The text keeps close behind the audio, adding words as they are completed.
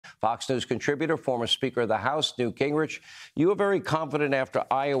Fox News contributor, former Speaker of the House, Newt Gingrich. You were very confident after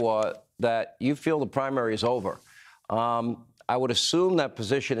Iowa that you feel the primary is over. I would assume that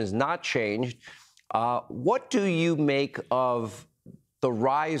position has not changed. What do you make of the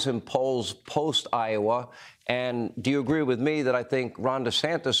rise in polls post-Iowa? And do you agree with me that I think Ron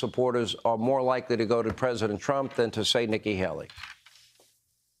DeSantis supporters are more likely to go to President Trump than to, say, Nikki Haley?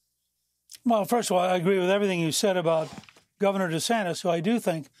 Well, first of all, I agree with everything you said about Governor DeSantis, who I do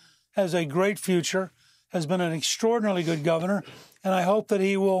think has a great future, has been an extraordinarily good governor, and I hope that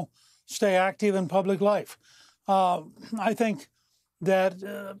he will stay active in public life. I think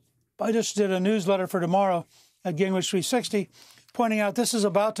that I just did a newsletter for tomorrow at Gingrich 360, pointing out this is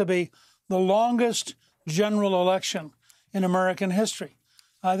about to be the longest general election in American history.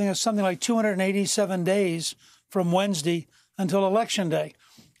 I think it's something like 287 days from Wednesday until Election Day.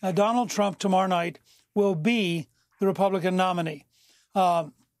 Donald Trump tomorrow night will be the Republican nominee.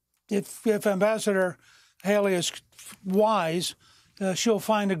 If Ambassador Haley is wise, she'll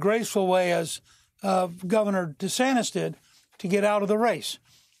find a graceful way, as Governor DeSantis did, to get out of the race.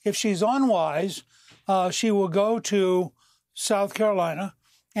 If she's unwise, she will go to South Carolina,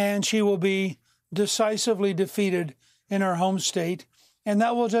 and she will be decisively defeated in her home state, and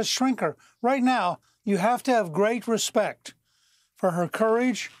that will just shrink her. Right now, you have to have great respect for her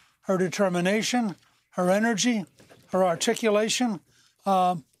courage, her determination, her energy, her articulation.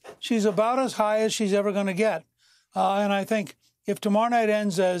 She's about as high as she's ever going to get. And I think if tomorrow night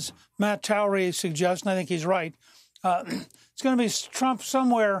ends as Matt Towery suggests, and I think he's right, it's going to be Trump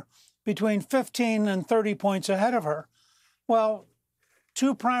somewhere between 15 and 30 points ahead of her. Well,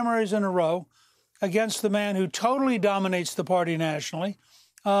 two primaries in a row against the man who totally dominates the party nationally.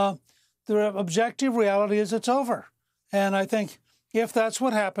 The objective reality is it's over. And I think if that's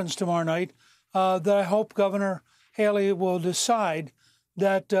what happens tomorrow night, that I hope Governor Haley will decide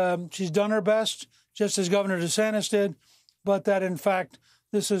that she's done her best, just as Governor DeSantis did, but that, in fact,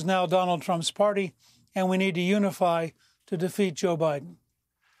 this is now Donald Trump's party, and we need to unify to defeat Joe Biden.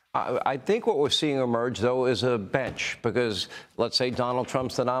 I think what we're seeing emerge, though, is a bench, because let's say Donald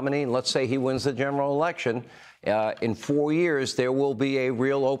Trump's the nominee, and let's say he wins the general election. In 4 years, there will be a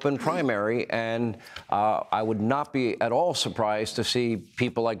real open primary, and I would not be at all surprised to see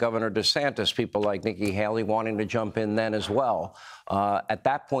people like Governor DeSantis, people like Nikki Haley wanting to jump in then as well. At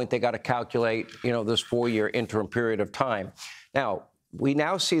that point, they got to calculate, this 4-year interim period of time. Now, we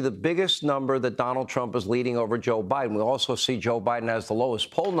now see the biggest number that Donald Trump is leading over Joe Biden. We also see Joe Biden has the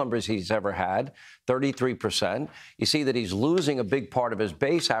lowest poll numbers he's ever had, 33%. You see that he's losing a big part of his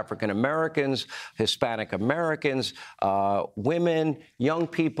base, African Americans, Hispanic Americans, women, young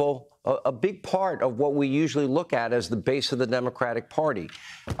people, a big part of what we usually look at as the base of the Democratic Party.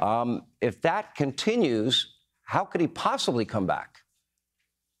 If that continues, how could he possibly come back?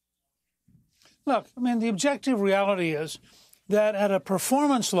 Look, I mean, the objective reality is that at a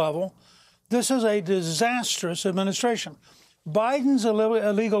performance level, this is a disastrous administration. Biden's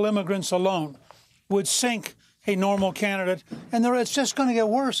illegal immigrants alone would sink a normal candidate, and it's just going to get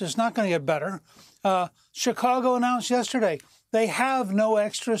worse. It's not going to get better. Chicago announced yesterday they have no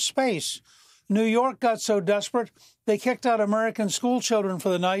extra space. New York got so desperate, they kicked out American school children for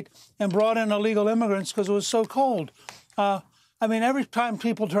the night and brought in illegal immigrants because it was so cold. I mean, every time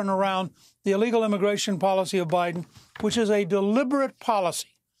people turn around, the illegal immigration policy of Biden, which is a deliberate policy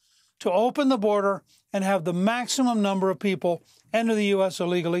to open the border and have the maximum number of people enter the U.S.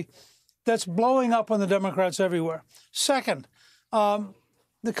 illegally, that's blowing up on the Democrats everywhere. Second,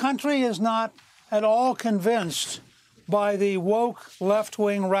 the country is not at all convinced by the woke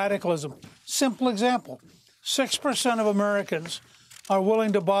left-wing radicalism. Simple example, 6% of Americans are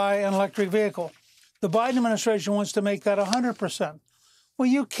willing to buy an electric vehicle. The Biden administration wants to make that 100%. Well,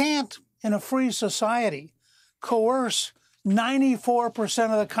 you can't, in a free society, coerce 94%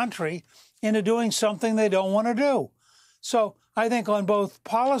 of the country into doing something they don't want to do. So I think on both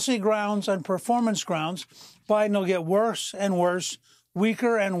policy grounds and performance grounds, Biden will get worse and worse,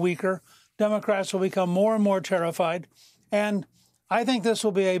 weaker and weaker. Democrats will become more and more terrified. And I think this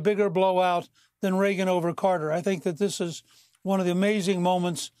will be a bigger blowout than Reagan over Carter. I think that this is one of the amazing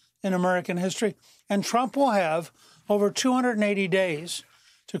moments in American history. And Trump will have over 280 days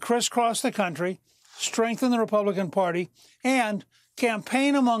to crisscross the country, strengthen the Republican Party, and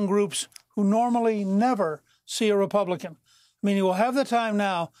campaign among groups who normally never see a Republican. I mean, he will have the time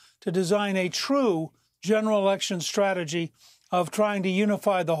now to design a true general election strategy of trying to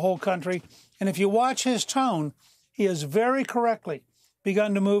unify the whole country. And if you watch his tone, he has very correctly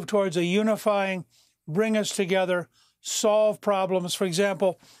begun to move towards a unifying, bring us together, solve problems. For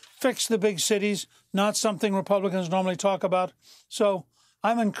example, fix the big cities, not something Republicans normally talk about. So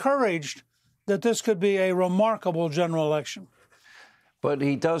I'm encouraged that this could be a remarkable general election. But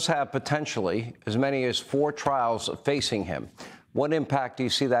he does have potentially as many as 4 trials facing him. What impact do you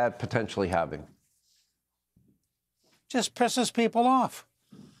see that potentially having? Just pisses people off.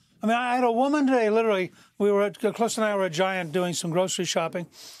 I mean, I had a woman today, literally, Cliff and I were at Giant doing some grocery shopping,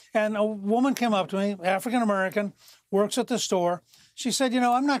 and a woman came up to me, African-American, works at the store. She said,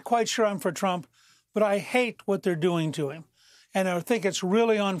 I'm not quite sure I'm for Trump, but I hate what they're doing to him. And I think it's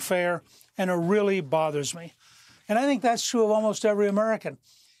really unfair, and it really bothers me. And I think that's true of almost every American.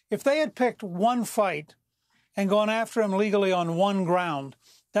 If they had picked one fight and gone after him legally on one ground,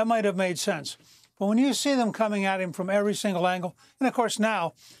 that might have made sense. But when you see them coming at him from every single angle, and of course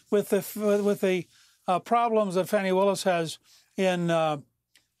now with the problems that Fannie Willis has in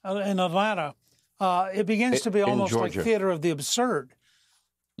Atlanta, it begins to be almost like theater of the absurd.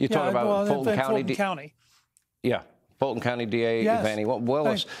 You're talking about Fulton County. Yeah. Fulton County DA Fannie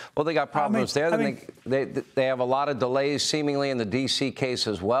Willis. Well, they got problems there. They have a lot of delays seemingly in the D.C. case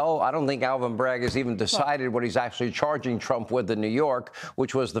as well. I don't think Alvin Bragg has even decided what he's actually charging Trump with in New York,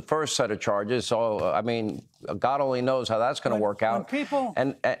 which was the first set of charges. So, I mean, God only knows how that's going to work out. Yeah.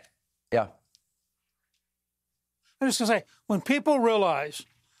 I'm just going to say, when people realize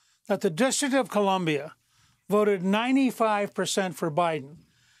that the District of Columbia voted 95% for Biden,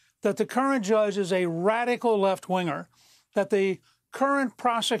 that the current judge is a radical left-winger, that the current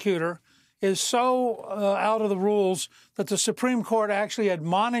prosecutor is so out of the rules that the Supreme Court actually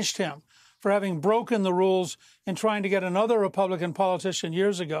admonished him for having broken the rules in trying to get another Republican politician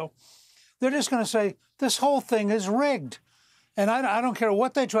years ago, they're just going to say, this whole thing is rigged. And I don't care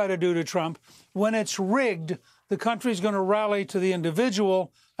what they try to do to Trump. When it's rigged, the country's going to rally to the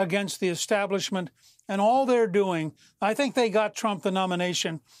individual against the establishment. And all they're doing, I think they got Trump the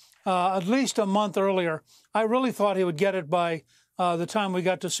nomination at least a month earlier. I really thought he would get it by the time we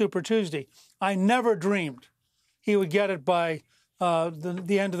got to Super Tuesday. I never dreamed he would get it by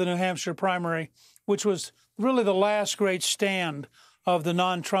the end of the New Hampshire primary, which was really the last great stand of the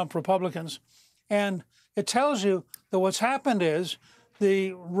non-Trump Republicans. And it tells you that what's happened is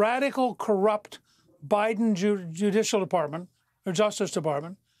the radical, corrupt Biden Judicial Department, or Justice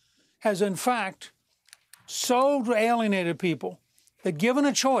Department, has in fact so alienated people that given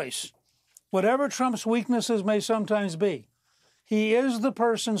a choice, whatever Trump's weaknesses may sometimes be, he is the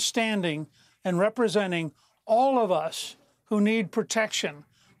person standing and representing all of us who need protection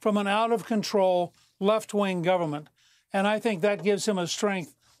from an out-of-control left-wing government. And I think that gives him a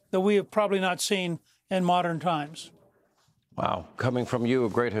strength that we have probably not seen in modern times. Wow. Coming from you, a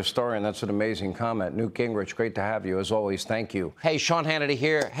great historian, that's an amazing comment. Newt Gingrich, great to have you. As always, thank you. Hey, Sean Hannity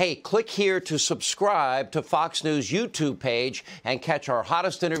here. Hey, click here to subscribe to Fox News YouTube page and catch our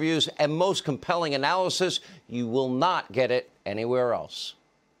hottest interviews and most compelling analysis. You will not get it anywhere else.